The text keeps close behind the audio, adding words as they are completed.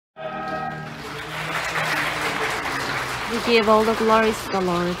We give all the glories to the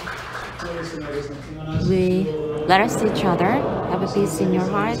Lord. We bless each other. Have a peace in your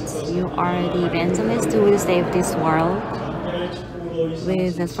hearts. You are the evangelist who will save this world.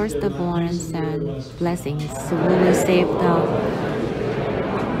 With the firstborns and blessings, we will save the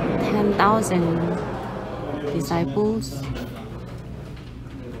 10,000 disciples.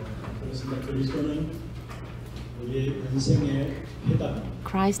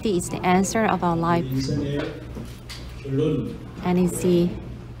 Christ is the answer of our life and is the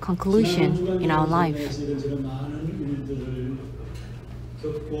conclusion in our life.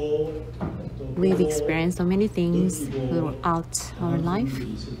 We've experienced so many things throughout our life.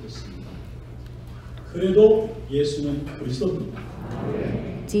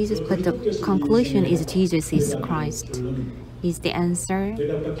 Jesus, but the conclusion is Jesus is Christ. He's the answer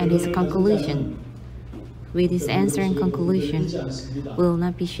and his conclusion. With his answer and conclusion, will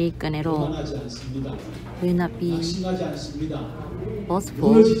not be shaken at all, will not be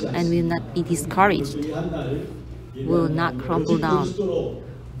boastful, and will not be discouraged, will not crumble down.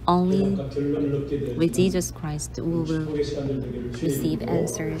 Only with Jesus Christ we will receive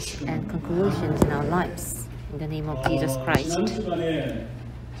answers and conclusions in our lives. In the name of Jesus Christ.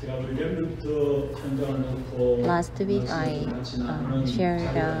 Last week I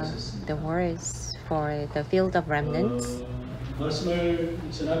shared the words for the field of remnants.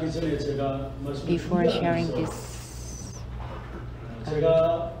 Before sharing this,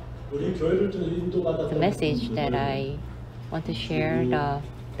 the message that I want to share,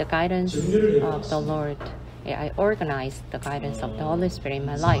 the guidance of the Lord. I organized the guidance of the Holy Spirit in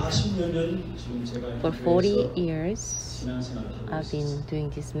my life. For 40 years, I've been doing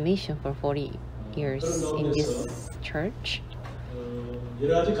this mission for 40 years in this church.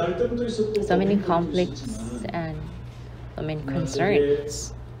 So many conflicts and so many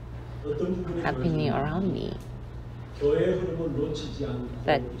concerns happening around me.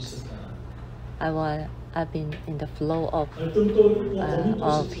 But I've been in the flow of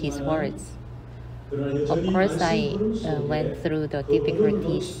His words. Of course, I went through the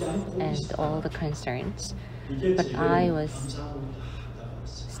difficulties and all the concerns, but I was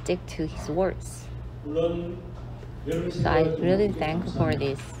stick to His words. So I really thank for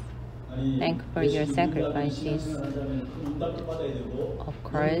this. Thank for your sacrifices. Of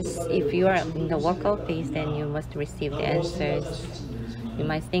course, if you are in the work of faith, then you must receive the answers. You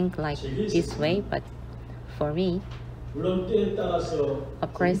might think like this way, but for me,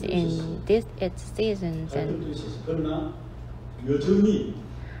 of course, in this seasons, and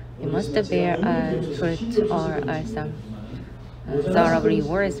you must bear fruit or some sorrow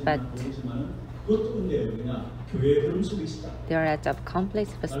rewards, but there are lots of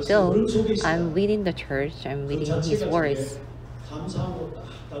conflicts, but still, I'm within the church, I'm within His words.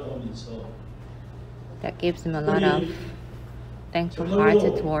 That gives Him a lot of thankful heart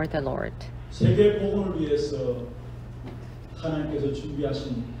toward the Lord.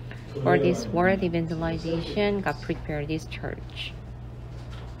 For this world evangelization, God prepared this church.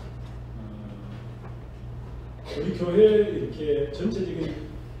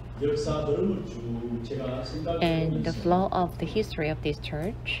 And the flow of the history of this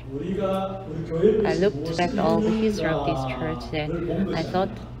church, I looked back at all the history of this church, and I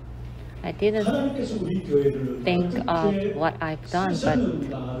thought I didn't think of what I've done, but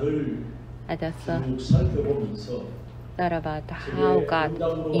I just thought about how God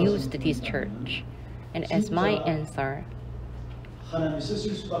used this church. And as my answer, God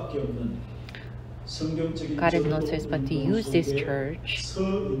has no choice but to use this church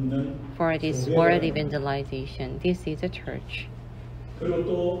for this world evangelization. This is a church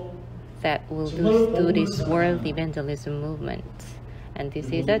that will do this world evangelism movement. And this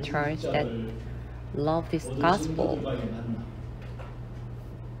is a church that loves this gospel.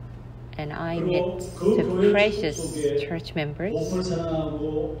 And I met the precious church members.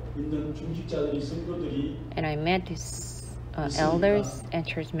 And I met these elders and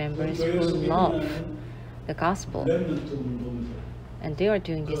church members who love the gospel, and they are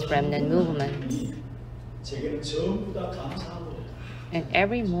doing this remnant movement. And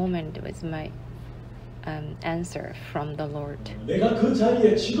every moment was my answer from the Lord.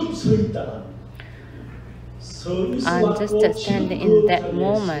 I'm just standing in that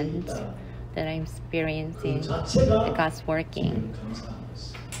moment that I'm experiencing the God's working.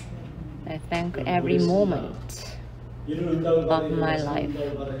 I thank every moment of my life.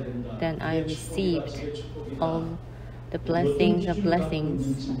 Then I received all the blessings of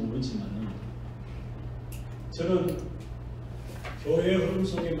blessings.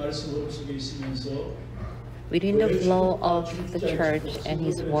 Within the flow of the church and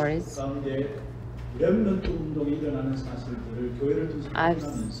His words, I've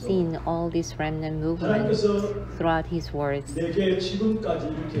seen all these remnant movements throughout His words, and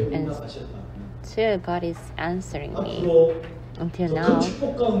still God is answering me until now,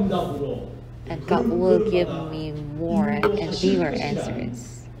 and God will give me more and bigger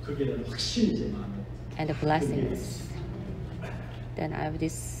answers and the blessings. Then I have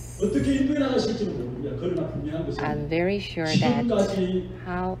this. I'm very sure that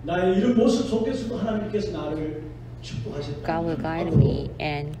how God will guide me,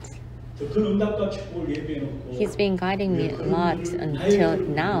 and He's been guiding me a lot until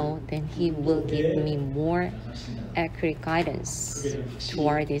now. Then He will give me more accurate guidance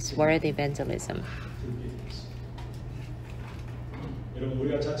toward this word evangelism.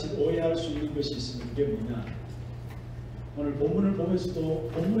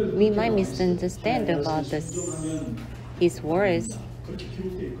 We might misunderstand about His words.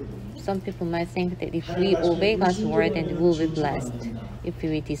 Some people might think that if we obey God's word, then we will be blessed. If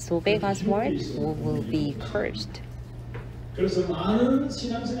we disobey God's word, we will be cursed.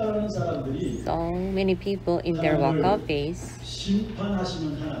 So many people in their walk of faith,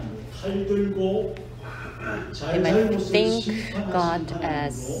 they might think God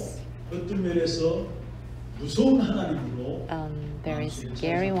as very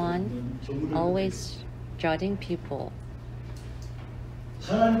scary one, always judging people.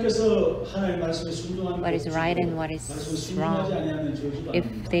 What is right and what is wrong. If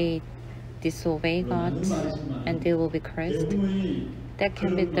they disobey God and they will be cursed, that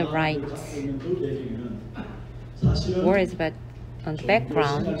can be the right words, but on the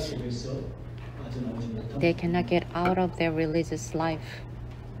background, they cannot get out of their religious life.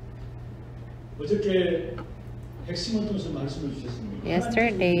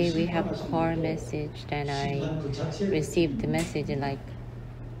 Yesterday we have a core message, and I received the message like,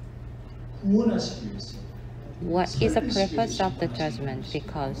 what is the purpose of the judgment?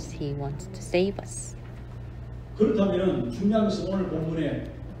 Because He wants to save us. In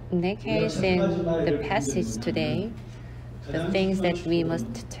that case, in the passage today, the things that we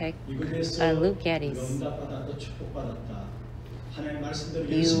must take a look at is,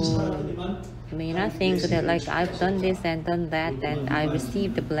 you may not think that like I've done this and done that and I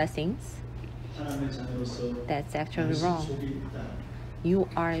received the blessings. That's actually wrong. You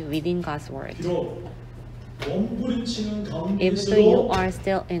are within God's word. Even though you are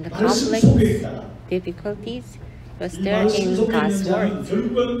still in the conflicts, difficulties, you're still in God's word.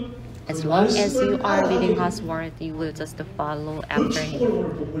 As long as you are within God's word, you will just follow after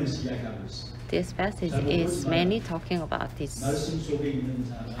Him. This passage is mainly talking about this.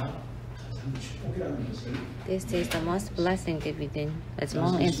 This is the most blessing dividend. As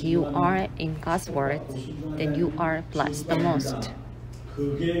long as you are in God's word, then you are blessed the most.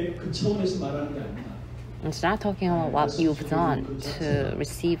 It's not talking about what you've done to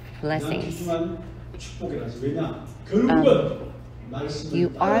receive blessings.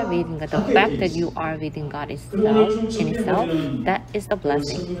 You are within God. The fact that you are within God in itself, that is the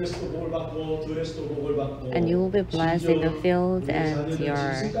blessing. And you will be blessed in the field and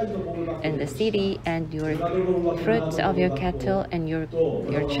in the city, and your fruits of your cattle and your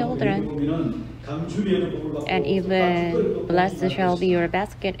children. And even blessed shall be your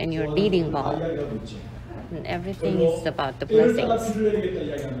basket and your kneading bowl. And everything is about the blessings.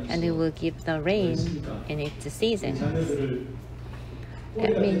 And it will give the rain in its season.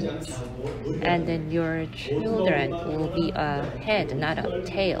 That means, and then your children will be a head, not a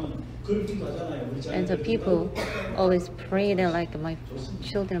tail. And so people always pray that like my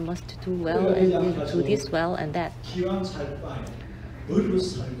children must do well and will do this well and that.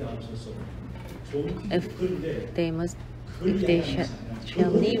 If they shall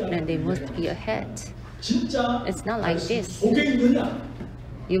live, then they must be a head. It's not like this.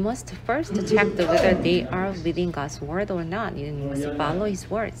 You must first check whether they are within God's word or not. You must follow His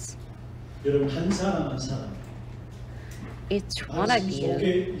words. Each one of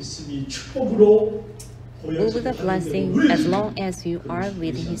you will be the blessing as long as you are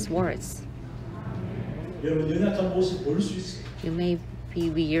within His words. You may be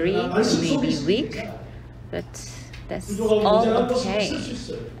weary, you may be weak, but that's all okay,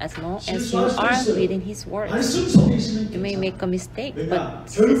 as long as you are within His words. You may make a mistake,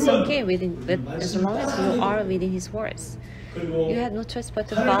 but it's okay but as long as you are within His words. You have no choice but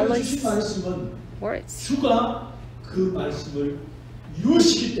to follow His words.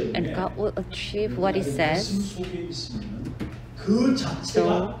 And God will achieve what He says.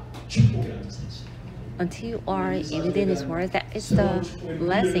 So, until you are within His word, that is the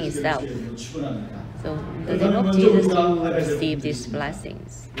blessing itself. So the name of Jesus, you will receive these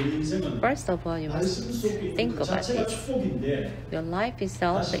blessings. First of all, you must think about it. Your life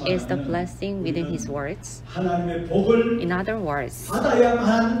itself is the blessing within His words. In other words,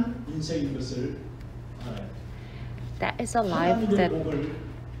 that is a life that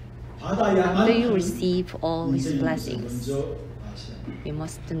after you receive all His blessings, you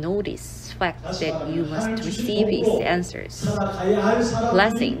must know this fact that you must receive His answers,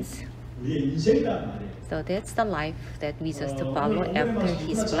 blessings. So that's the life that we just follow after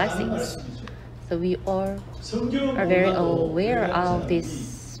His blessings. So we all are very aware of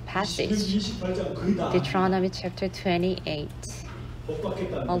this passage, Deuteronomy chapter 28.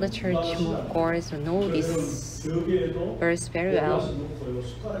 All the church goers know this verse very well.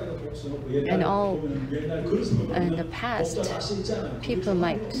 And all in the past, people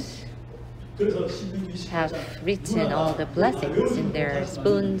might have written all the blessings in their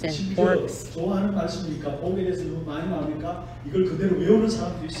spoons and forks. So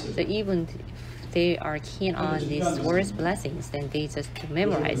even if they are keen on these words blessings, then they just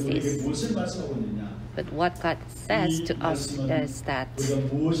memorize this. But what God says to us is that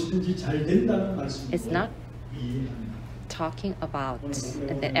it's not talking about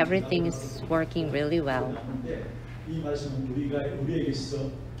that everything is working really well.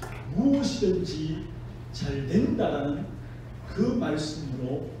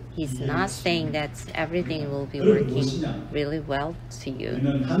 He's not saying that everything will be working really well to you.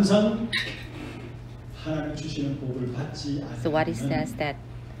 So what he says that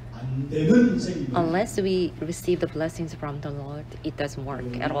unless we receive the blessings from the Lord, it doesn't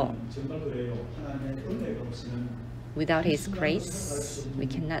work at all. Without His grace, we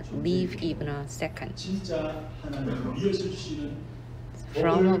cannot live even a second.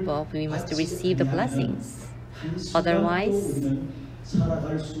 From above, we must receive the blessings. Otherwise,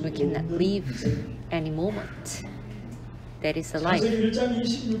 we cannot live any moment. That is the life.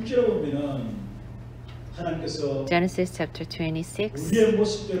 Genesis chapter 26, He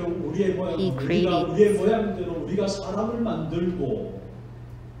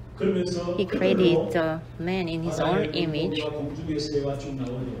created the man in His own image,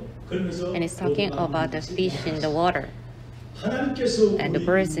 and it's talking about the fish in the water and the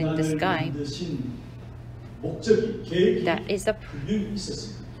birds in the sky. That is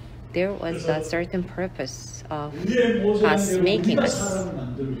there was a certain purpose of us making us.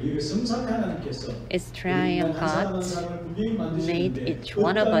 It's triune God made each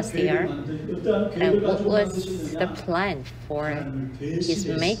one of us here, and what was the plan for His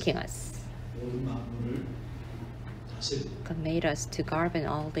making us? God made us to govern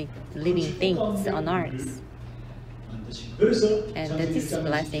all the living things on earth. And these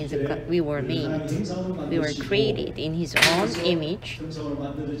blessings, we were made. We were created in His own image.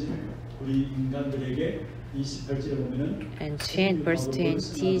 And verse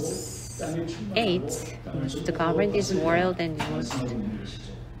 28 was to govern this world and was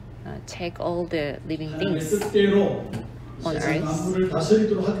take all the living things on earth.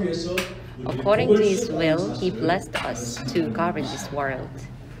 According to His will, He blessed us to govern this world.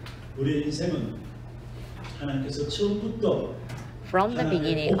 From the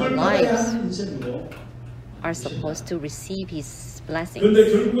beginning, our lives are supposed to receive His blessings.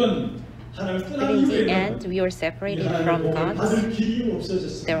 But in the end, we were separated from God.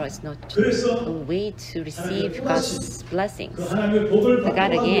 There was no way to receive God's blessings. But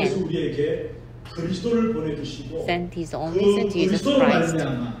God again sent His only Son, Jesus Christ,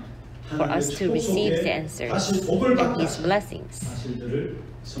 for us to receive the answers and His blessings.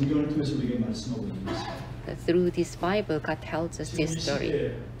 Through this Bible, God tells us this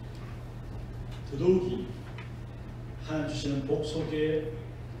story.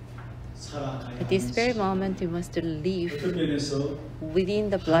 At this very moment, we must live within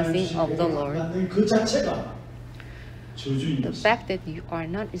the blessing of the Lord. The fact that you are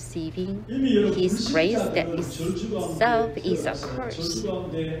not receiving His grace, that itself is a curse.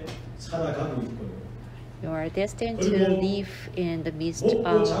 You are destined to live in the midst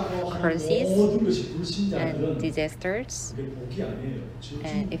of curses and disasters.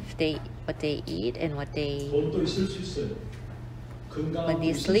 And what they eat and what they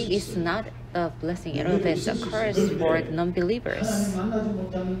sleep is not a blessing at all. That's a curse for the non-believers.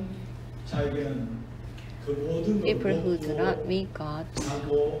 People who do not meet God,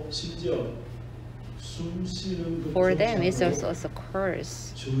 for them it's also a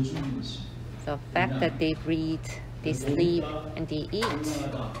curse. The fact that they breathe, they sleep, and they eat,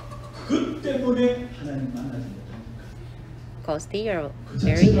 because they are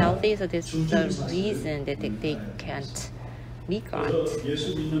very healthy, so this is the reason that they can't meet God.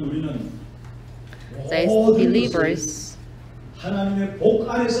 So as believers, 하나님의 복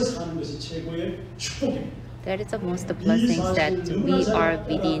안에서 사는 것이 최고의 축복입니다. that is the most blessings that we are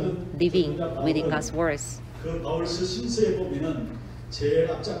living within God's words. 그 바울서 신서에 보면은 제일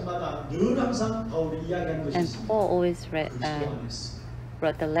앞장마다 늘 항상 바울이 이야기하는 것이 And 있습니다. Paul always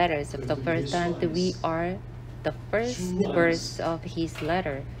wrote the letters of the first time that we are the first verse of his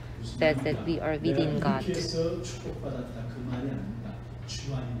letter says that we are within God.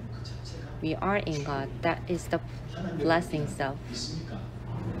 We are in God. That is the blessing self.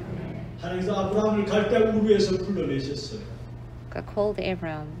 하나님께서 아브라함을 갈대 우르에서 불러내셨어요. God called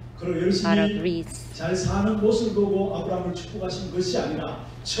Abraham 그리고 out of 열심히 Greece. 잘 사는 모습을 보고 아브라함을 축복하신 것이 아니라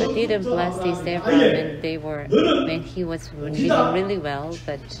But didn't bless this Abraham when he was living really well,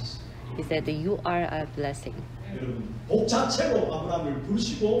 but he said that you are a blessing. 복 자체로 아브라함을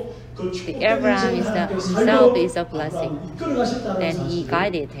부르시고 그 Abraham himself is a blessing. Then he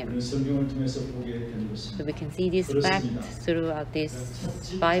guided him. 성경을 통해서 보게 되는 것입니다. So we can see this fact throughout this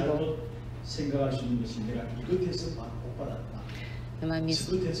Bible. 생각할 수 있는 것이 내가 이것에서 복 받았다. You might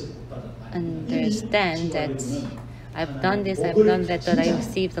이것에서 복 받았다. understand that I've done this, I've done that, but I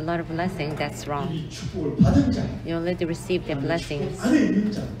received a lot of blessings. That's wrong. 이 축복을 받은 자. You already received the blessings, 안에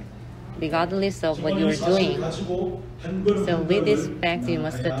있는 자. regardless of what you're doing. So with this fact, you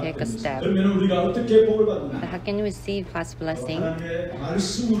must take a step. 그러면 우리가 어떻게 복을 받느냐? But how can you receive God's blessing? 하나님의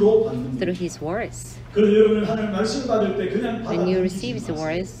말씀으로 받는 Through His words. 그래서 여러분 하나님 말씀 받을 때 그냥 When you receive His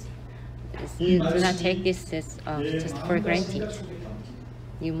words, you do not take this as just for granted.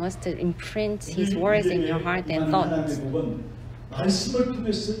 You must imprint His words in your heart and thoughts. 말씀을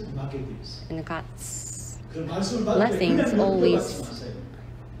통해서 임하게 돼 있어요. And God's 그 말씀을 받을 때 blessings 그냥 always 마세요.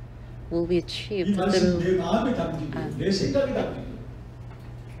 will be 이 achieved 말씀 내 through 마음에 담기고 내 생각에 담기고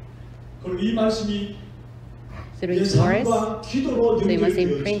그리고 이 말씀이 내 His words. 삶과 기도로 So you must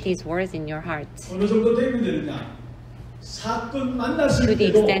연결되어 imprint His words in your heart. 어느 정도 되면 되느냐? 사건 만났을 To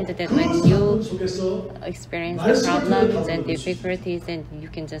the 때도 extent that 그 when 사건 you 속에서 experience the problems and difficulties, and you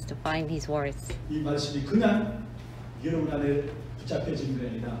can just find His words. 이 말씀이 그냥 여러분 안에 붙잡혀지는 게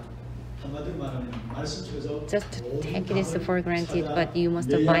아니라 한마디로 말하면 말씀 속에서 Just take this for granted, but you must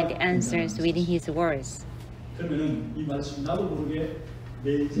find the answers within His words. 그러면은 이 말씀 나도 모르게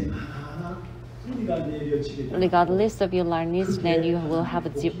내 인생 하나 뿌리가 내려지게 됩니다. Regardless of your lineage, then you will have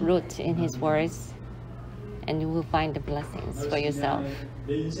a deep root in His words, and you will find the blessings for yourself.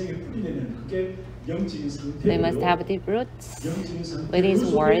 내 인생에 뿌리 내는 그게 영적인 상태로 They must have deep roots with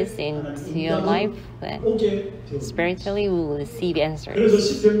His words into your life, and spiritually we will receive answers. 그래서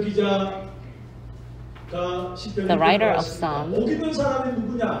시편 기자가 The writer of Psalm, 복 있는 사람이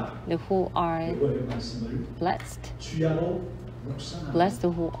누구냐? who are 여호와의 말씀을 blessed, 주야로 묵상하는 blessed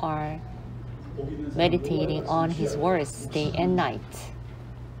who are 복 있는 사람, meditating on His words day and night.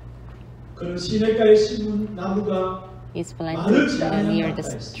 그런 시냇가에 심은 나무가 Is planted near the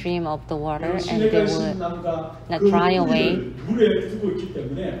stream of the water, and they will not dry away,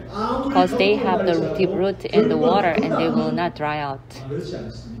 because they have the deep root in the water, and they will not dry out.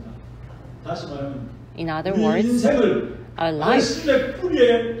 In other words, our life that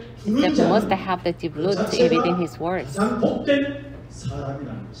must have the deep root within His words.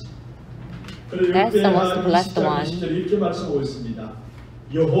 That's the most blessed one.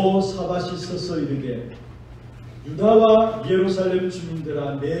 여호사밧이 서서 이르되 유다와 예루살렘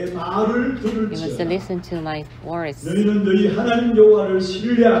주민들아 내 말을 You must 들을지어다. listen to my words, 너희는 너희 하나님 여호와를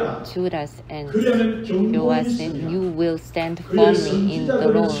신뢰하라. Judas and 그리하면 경고히 Joas, and 있으리라. you will stand 그의 firmly in the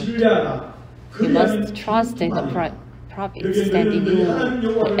선지자들을 Lord. 신뢰하라. You must 그리하면 trust in the 평안이라. prophets that in you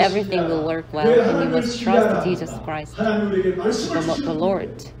everything will work well, and you must trust Jesus Christ, the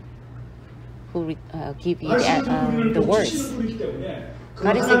Lord, who give you the words.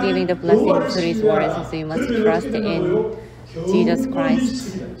 God is giving the blessings through His words, so you must trust in Jesus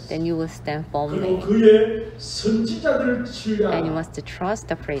Christ, then you will stand firmly. And you must trust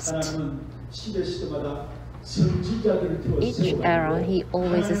the priest. Each era, He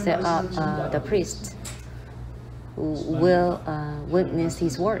always set up the priest who will witness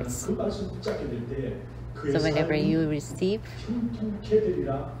His words. So whenever you receive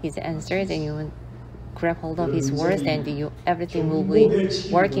His answers and you grab hold of His words, then everything will be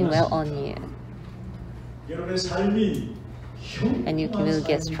working well on you. And you will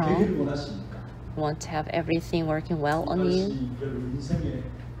get strong. You want to have everything working well on you.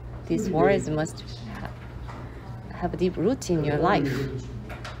 These words must have a deep root in your life.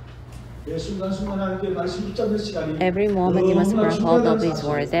 Every moment you must grab hold of His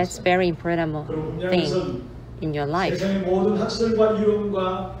words. That's a very important thing in your life.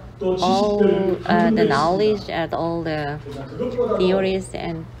 All the knowledge and all the theories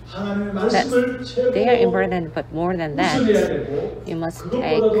and They are important, but more than that, you must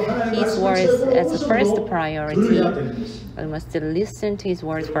take His words as the first priority. You must listen to His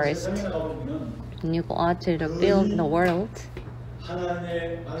words first. And you go out to build the world.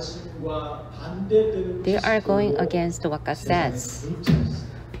 They are going against what God says.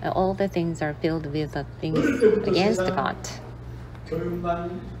 All the things are filled with the things against God.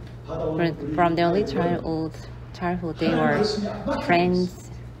 From the early childhood, they were friends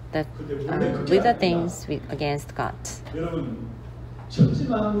that with the things against God.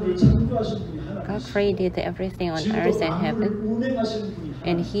 God created everything on earth and heaven,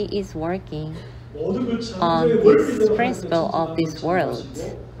 and He is working on this principle of this world.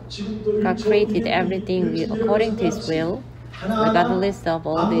 God created everything according to His will, regardless of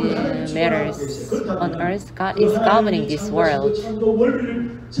all the matters on earth. God is governing this world,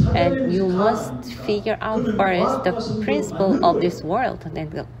 and you must figure out first the principle of this world.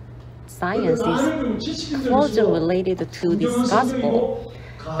 And the science is closely related to this gospel.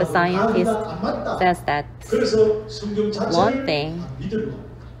 The scientist says that one thing,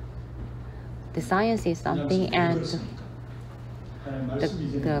 the science is something, and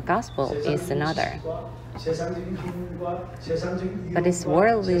the gospel is another. But this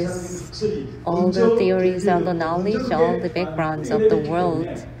world is all the theories, all the knowledge, all the backgrounds of the world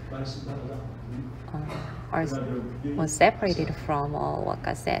are separated from all what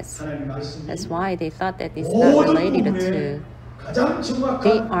God says. That's why they thought that it's not related to.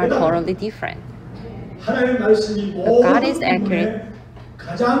 They are totally different. But God is accurate.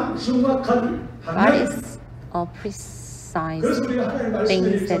 God is all precise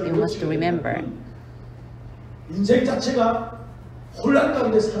things that you must remember.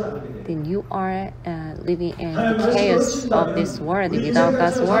 Then you are living in the chaos of this world without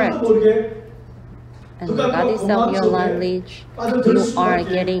God's word. And regardless of your knowledge, you are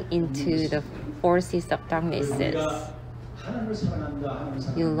getting into the forces of darknesses.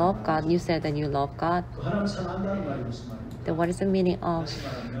 You love God. You said that you love God. Then what is the meaning of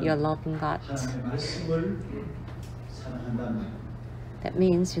your loving God? That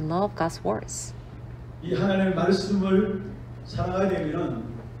means you love God's words.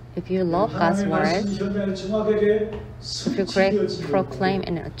 If you love God's word, if you proclaim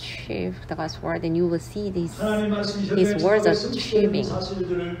and achieve the God's word, then you will see His words achieving,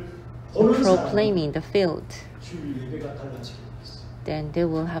 proclaiming the field. Then they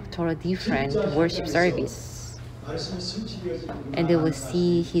will have totally different worship service. And they will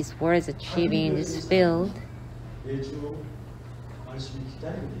see His words achieving in this field.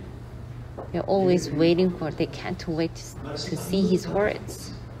 They're always waiting for, they can't wait to see His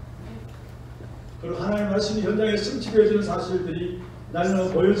words. The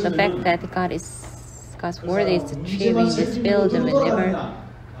fact that God's word is achieving this field, whenever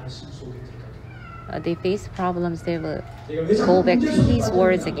they face problems, they will go back to His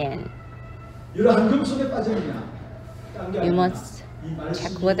words again. You must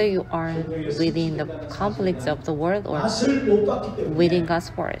check whether you are within the conflicts of the world or within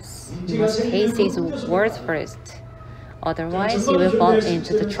God's words. You must taste His words first. Otherwise, you will fall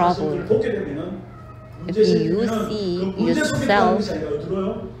into the trouble. If you see yourself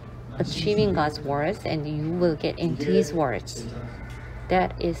achieving God's words, and you will get into His words.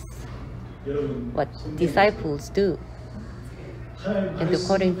 That is what disciples do. And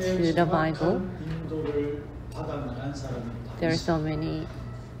according to the Bible, there are so many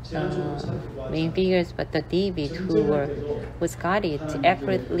main figures, but the David who was guided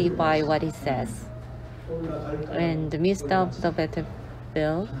accurately by what he says. In the midst of the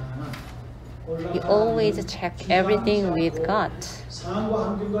battlefield, he always checked everything with God.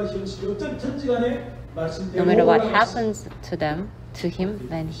 No matter what happens to him,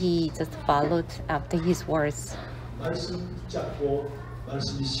 then he just followed after His words,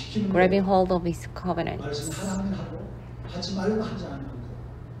 grabbing hold of His covenants.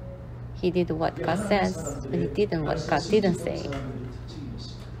 He did what God says, but he didn't what God didn't say.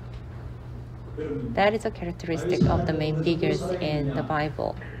 That is a characteristic of the main figures in the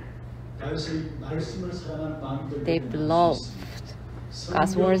Bible. They loved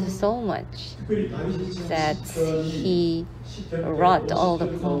God's words so much that He wrote all the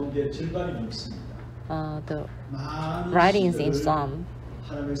writings in Psalm.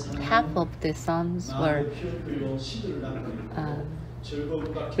 Half of the Psalms were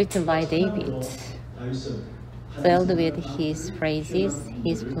written by David, filled with his praises,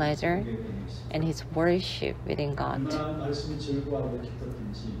 his pleasure, and his worship within God.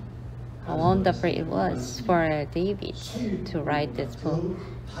 How wonderful it was for David to write this book.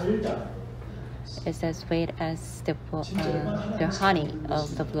 is as sweet as the honey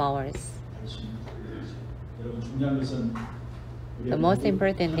of the flowers. 여러분 중요한 것은 The most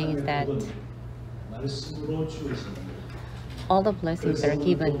important thing is that 말씀으로 주어진 all the blessings are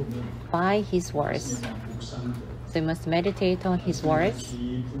given by His words. So you must meditate on His words.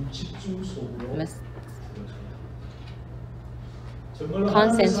 You must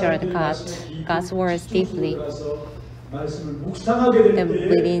concentrate on God's words deeply. Then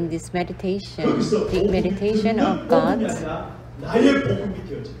within this meditation, deep meditation of God,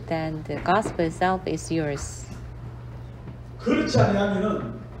 then the gospel itself is yours.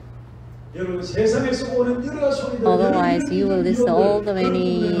 Otherwise, you will listen to all the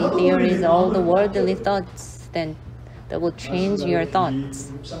many theories, all the worldly thoughts, then that will change your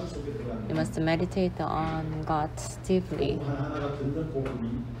thoughts. You must meditate on God deeply.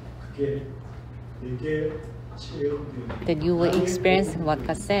 Then you will experience what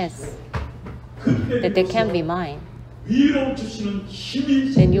God says, that they can be mine.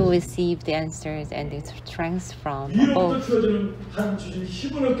 Then you will receive the answers and the strength from above.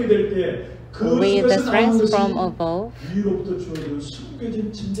 With the strength from above,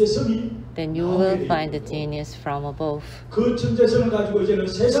 then you will find the genius from above,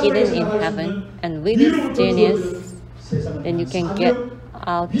 hidden in heaven. And with this genius, then you can get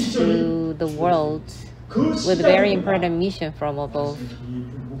out to the world with a very important mission from above.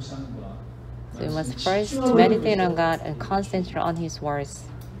 So you must first meditate on God and concentrate on His words.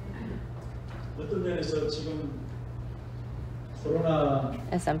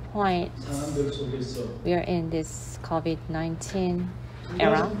 At some point, we are in this COVID-19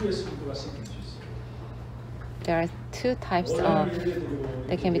 era. There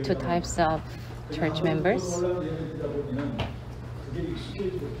can be two types of church members.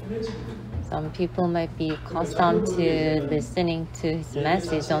 Some people might be accustomed to listening to His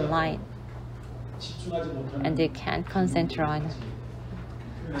message online, and they can't concentrate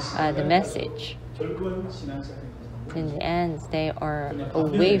on the message. In the end, they are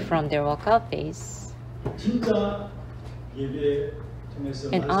away from their workout base.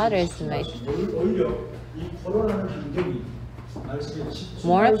 And others might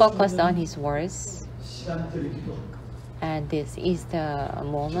more focused on His words. And this is the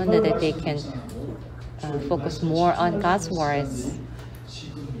moment that they can focus more on God's words.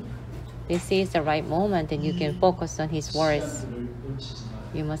 This is the right moment that you can focus on His words.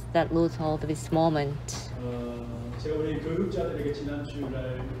 You must not lose hold of this moment.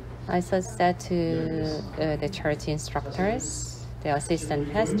 I said to the church instructors, the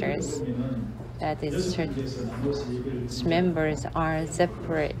assistant pastors, that these church members are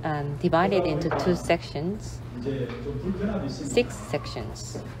separate, divided into 2 sections, 6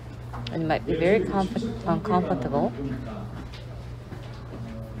 sections. And it might be very uncomfortable.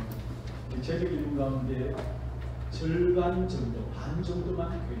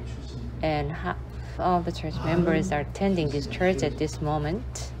 And half of the church members are attending this church at this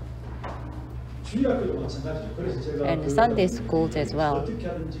moment. And Sunday schools as well.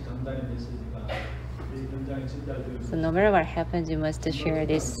 So no matter what happens, you must share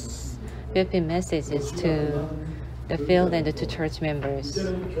these 15 messages to the field and to church members.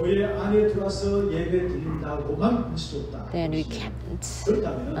 Then we can't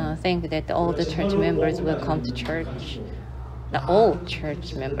think that all the church members will come to church. Not all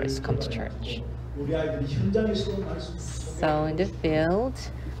church members come to church. So in the field,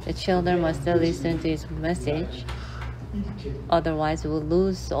 the children must listen to His message. Otherwise, we will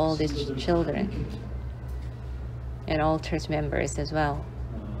lose all these children and all church members as well.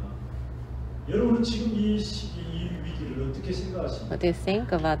 What do you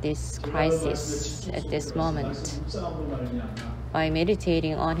think about this crisis at this moment? By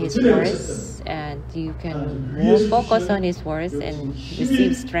meditating on His words, and you can more focus on His words and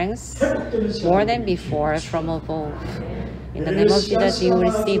receive strength more than before from above. In the name of Jesus, you will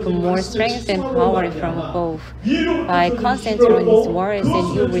receive more strength and power from above. By concentrating on His words,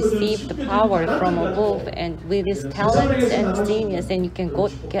 and you receive the power from above, and with His talents and genius, and you can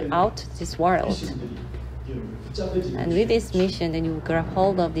get out to this world. And with this mission, then you will grab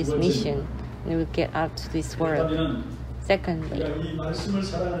hold of this mission, and you will get out to this world. Secondly,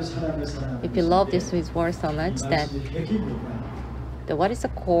 if you love this His word so much, that what is the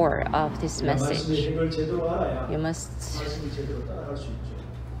core of this message? You must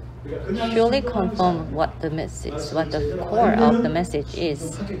surely confirm what the core of the message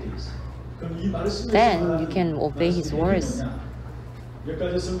is. Then you can obey His words.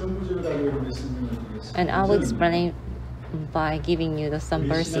 And I will explain by giving you some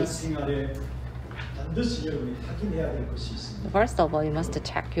verses. 반드시 여러분이 확인해야 될 것이 있습니다. First of all, you must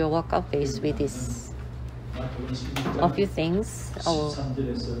check your walk of faith with this. A few things I will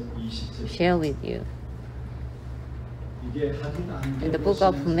 13절에서 20절. share with you. 이게 확인 안 In the book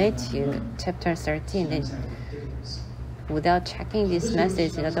of Matthew, chapter 13, and without checking this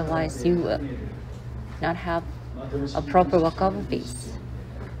message, otherwise you will not have a proper walk of faith.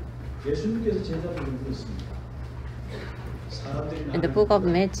 예수님께서 제자들을 물었습니다. 사람들이 In the book of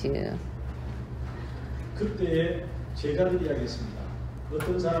Matthew, 그때에 제자들이 이야기했습니다.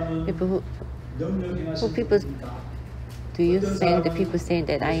 어떤 사람은 people 능력 who 행하신 people 분입니다. do you think the people say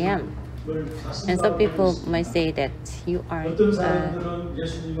that I am? And some people might say that you are 어떤 a 사람들은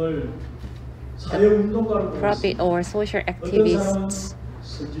예수님을 사회운동가로 prophet 보고 or social 어떤 사람은 activist,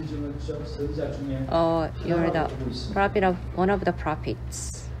 선지자 중에 or you're the 하나라고 보고 있습니다. prophet of one of the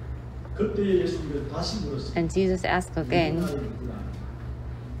prophets. 그때 예수님께서 다시 물었습니다. And Jesus asked again,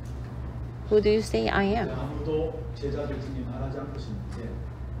 who do you say I am? 아무도 제자들 중에 말하지 않고 있는데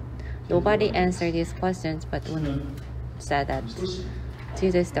Nobody answered these questions, but one 그는 said that 그리스도십니다.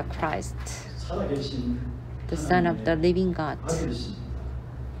 Jesus is the Christ, 살아계신 the Son of the living God. 아들이십니다.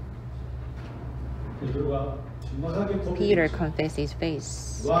 베드로가 정확하게 Peter 고백했죠. confessed his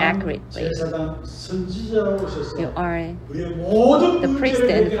faith 왕, accurately. 제사장, 선지자로 오셔서 You are 우리의 모든 the priest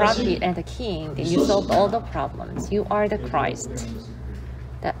문제를 and the prophet 해결하신 and the king, then you solved all the problems. You are the Christ.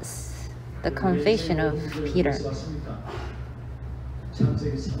 That's the confession of Peter.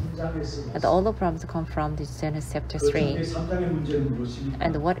 창세기 3장에서 And all the problems come from this Genesis chapter 3. 3장의 문제는 무엇입니까?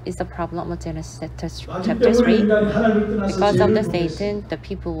 And what is the problem of Genesis 마귀 chapter 때문에 3? 인간이 하나님을 떠나서 Because of the 죄를 범했어요. Satan, the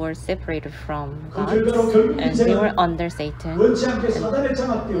people were separated from 그 God, 결과로 결국 and they were 인생은 under Satan. 원치 않게 사단에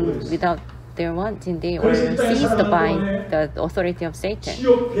장악되어 버렸어요. Without their wanting, they were seized by the authority of Satan.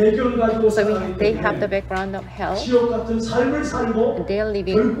 지옥 배경을 가지고 So 살아가기 they have the 때문에 background of hell, 지옥 같은 삶을 살고 and they are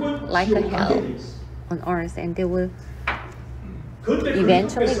living 결국은 like a 지옥 hell 가게 돼 있어요. on earth, and they will 그런데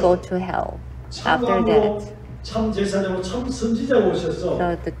eventually go 그리스도께서 to hell after 참왕으로 that. 참 제사장으로 참 선지자가 오셔서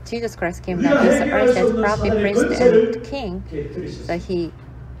So the Jesus Christ came down this earth as prophet, priest, and king. So he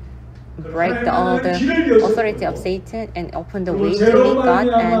break all the authority of Satan and opened the way to meet God,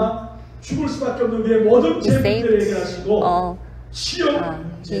 and 죽을 수밖에 없는 우리의 모든 he 죄들을 saved 해결하시고 all. 지옥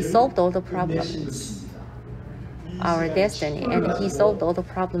He solved all the problems, our destiny, and he solved all the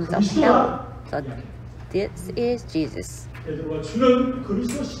problems of hell. So this is Jesus.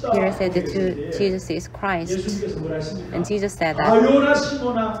 Peter said that Jesus is Christ, and Jesus said that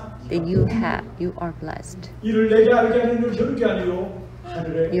you are blessed. You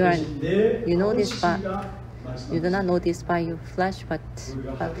know this, but you do not know this by your flesh, but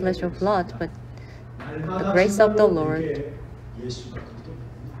by flesh or blood, but the grace of the Lord.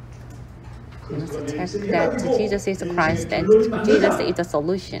 You must check that Jesus is Christ and Jesus is the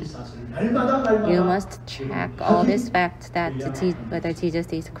solution. You must check all these facts that whether Jesus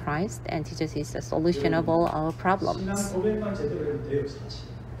is Christ and Jesus is the solution of all our problems.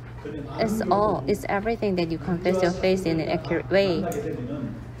 It's everything that you confess your faith in an accurate way.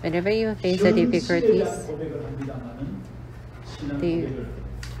 Whenever you face the difficulties,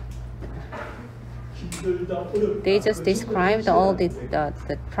 they just described all the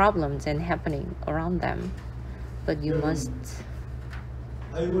problems and happening around them. But you must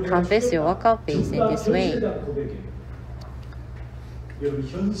confess your walk of faith in this way.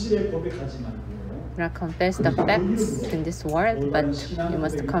 Not confess the facts in this world, but you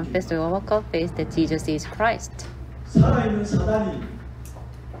must confess your walk of faith that Jesus is Christ.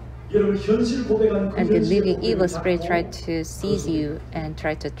 And the living evil spirit tried to seize you and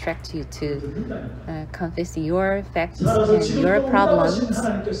tried to attract you to confess your facts and your problems.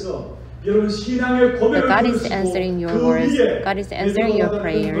 But God is answering your words. God is answering your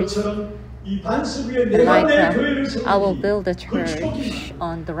prayers. Like I will build a church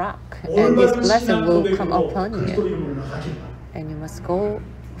on the rock, and this blessing will come upon you. And you must go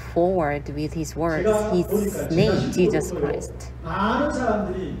forward with His words, His name, Jesus Christ.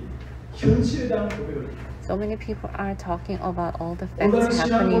 So many people are talking about all the facts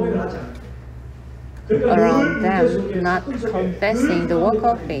happening around them, not confessing the walk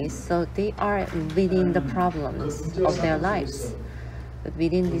of faith, so they are within the problems of their lives. But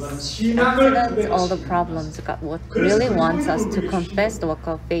within these accidents, all the problems, God really wants us to confess the walk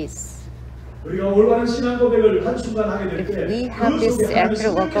of faith. If we have this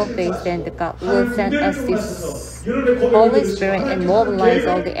accurate walk of faith, then God will send us this Holy Spirit and mobilize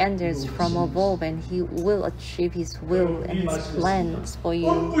all the angels from above, and He will achieve His will and His plans for you.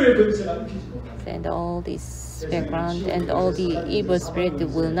 And all this background and all the evil spirit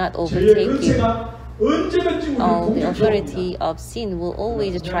will not overtake you. the authority of sin will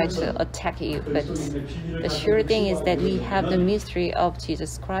always try to attack you. But the sure thing is that we have the mystery of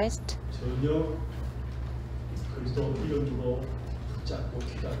Jesus Christ.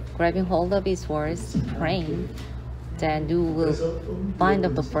 Grabbing hold of His words, praying, then you will bind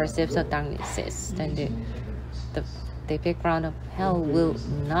up the forces of darkness. Then the background of hell will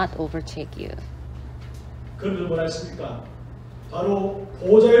not overtake you. 그러면 뭐라 했습니까? 바로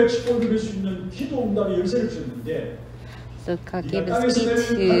보좌의 축복을 누릴 수 있는 기도 응답의 열쇠를 주셨는데 So God gave us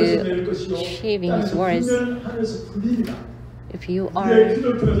key to achieving His words. If you are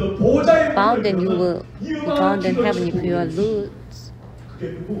bound, then you will be bound in heaven. If you are loose,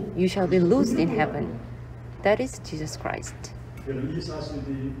 you shall be loosed in heaven. That is Jesus Christ.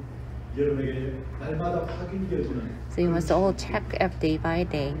 So you must all check day by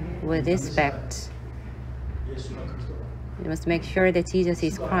day with this fact. You must make sure that Jesus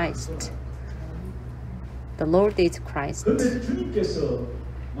is Christ. The Lord is Christ. Matthew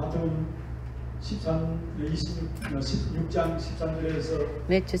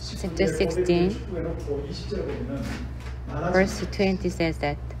chapter 16, verse 20 says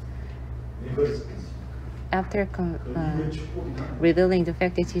that after revealing the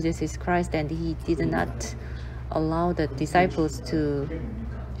fact that Jesus is Christ, and He did not allow the disciples to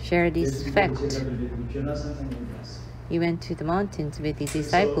share this fact, He went to the mountains with His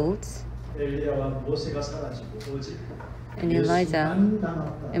disciples, and Elijah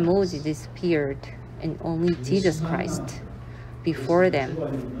and Moses disappeared, and only Jesus Christ before them.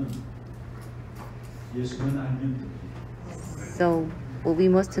 So what we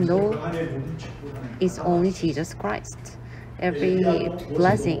must know is only Jesus Christ. Every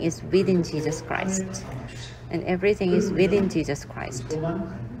blessing is within Jesus Christ, and everything is within Jesus Christ.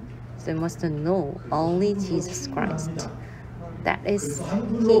 So you must know only Jesus Christ. That is,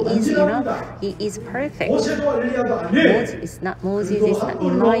 He is enough. He is perfect. Moses is not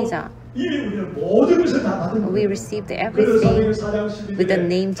Elijah. We received everything with the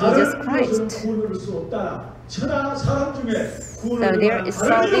name Jesus Christ. So there is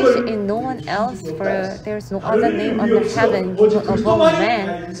salvation in no one else, for there is no other name under heaven given above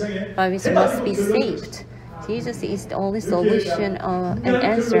man by which you must be saved. Jesus is the only solution and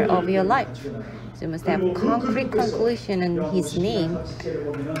answer of your life. So you must have concrete conclusion in His name.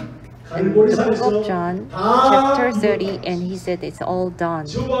 And the book of John, chapter 30, and He said it's all done.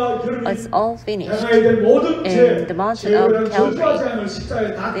 It's all finished. And the mountain of Calvary,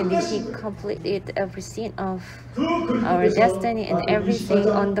 then He completed every sin of our destiny and everything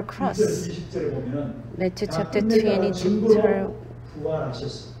on the cross. Matthew chapter 20, chapter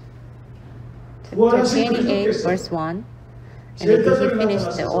 28, verse 1, and He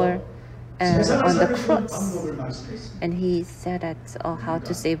finished the all on the cross, and He said that how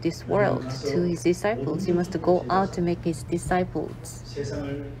to save this world to His disciples. He must go out to make His disciples.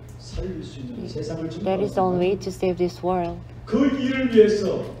 That is the only way to save this world. To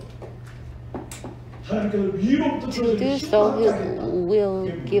do so, He will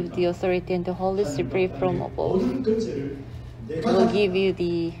give the authority and the Holy Spirit from above. He will give you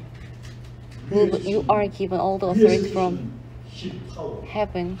you are given all the authority from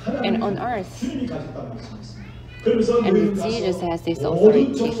heaven and on earth. And Jesus has this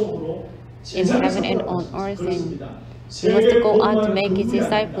authority in heaven and on earth, and He must go out to make His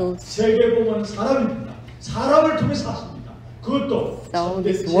disciples. So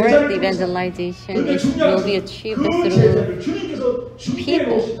this world evangelization will be achieved through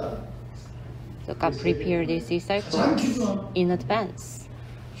people. So God prepared His disciples in advance.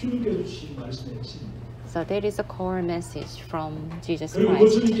 So that is a core message from Jesus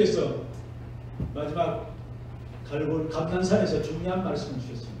Christ.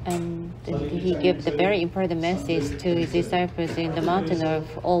 And He gave the very important message to His disciples in the mountain of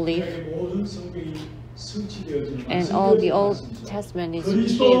Olives. And all the Old Testament is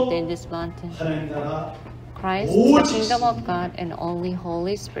achieved in this mountain. Christ, the kingdom of God, and only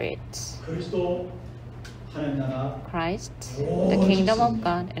Holy Spirit. Christ, the kingdom of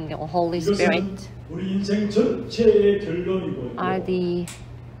God, and the Holy Spirit are the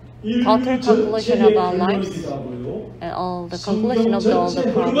total conclusion of our lives, and all the conclusion of all the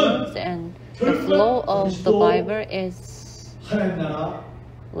problems, and the flow of the Bible is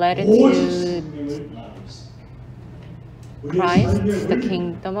latitude Christ, the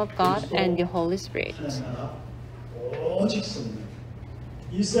kingdom of God, and the Holy Spirit.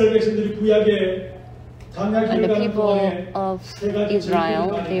 And the people of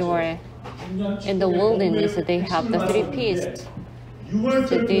Israel, they were in the wilderness. They have the three feasts,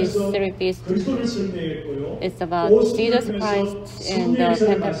 So these three feasts is about Jesus Christ and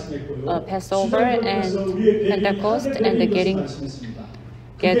the Passover and Pentecost and the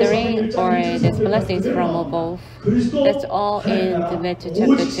gathering or the blessings from above. That's all in the Matthew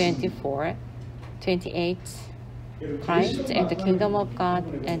chapter 24, 28, Christ and the kingdom of God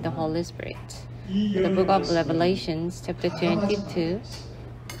and the Holy Spirit. In the book of Revelations chapter 22,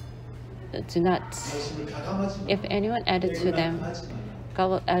 do not, if anyone added to them, God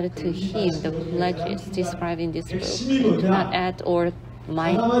will add to him the pledges described in this book. Do not add or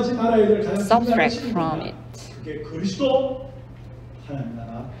subtract from it.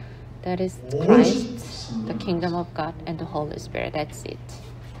 That is Christ, the kingdom of God, and the Holy Spirit. That's it.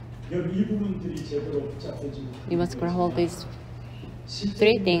 You must grasp these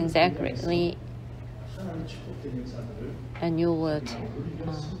three things accurately, and you will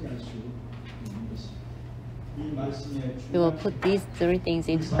put these three things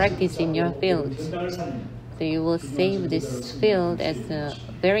into practice in your field. So you will save this field as a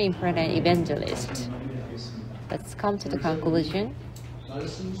very important evangelist. Let's come to the conclusion.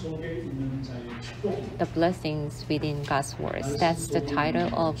 The blessings within God's words. That's the title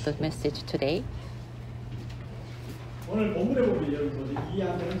of the message today.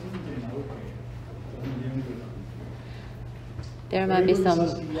 There might be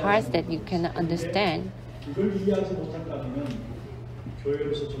some parts that you cannot understand.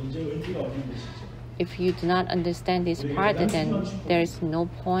 If you do not understand this part, then there is no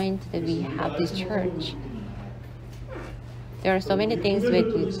point that we have this church. There are so many things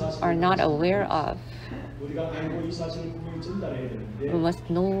that we are not aware of. We must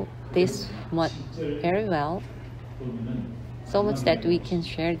know this much very well, so much that we can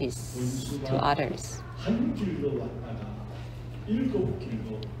share this to others.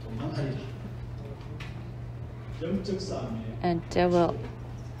 And they will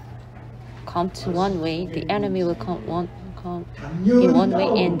come to one way, the enemy will come in one way,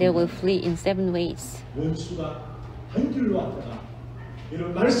 and they will flee in 7 ways.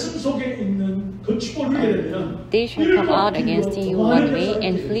 They shall come out against you 1 way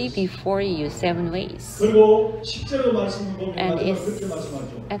and flee before you 7 ways. And it's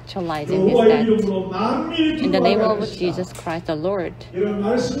actualizing is that in the name of Jesus Christ the Lord,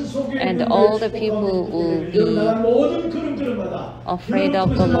 and all the people will be afraid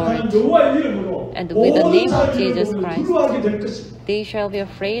of the Lord, and with the name of Jesus Christ they shall be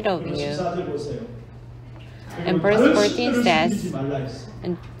afraid of you. And verse 14 says,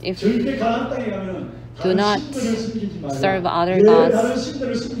 and if do not serve other gods,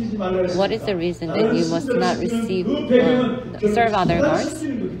 what is the reason that you must not serve other gods?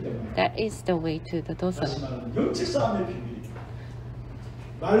 That is the way to the dosa.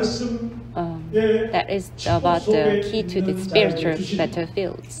 That is about the key to the spiritual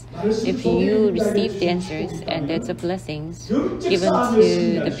battlefields. If you receive the answers, and that's the blessings given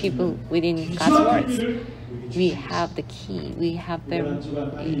to the people within God's words, we have the key. We have the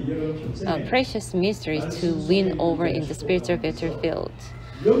precious mysteries to win over in the spiritual battlefield,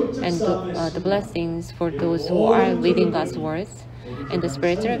 and the blessings for those who are within God's words. In the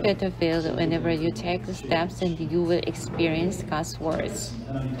spiritual battlefield, whenever you take the steps, and you will experience God's words.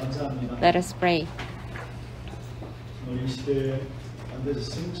 Let us pray.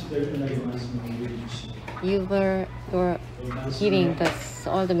 You were giving us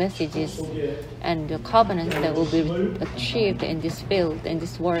all the messages and the covenants that will be achieved in this field, in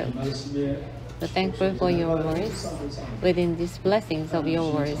this world. We're thankful for your words. Within these blessings of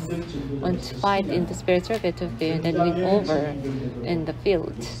your words, want to fight in the spiritual battlefield and win over in the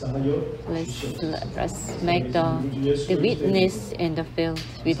field. Let us make the witness in the field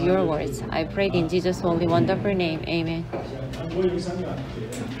with your words. I pray in Jesus' holy wonderful name. Amen.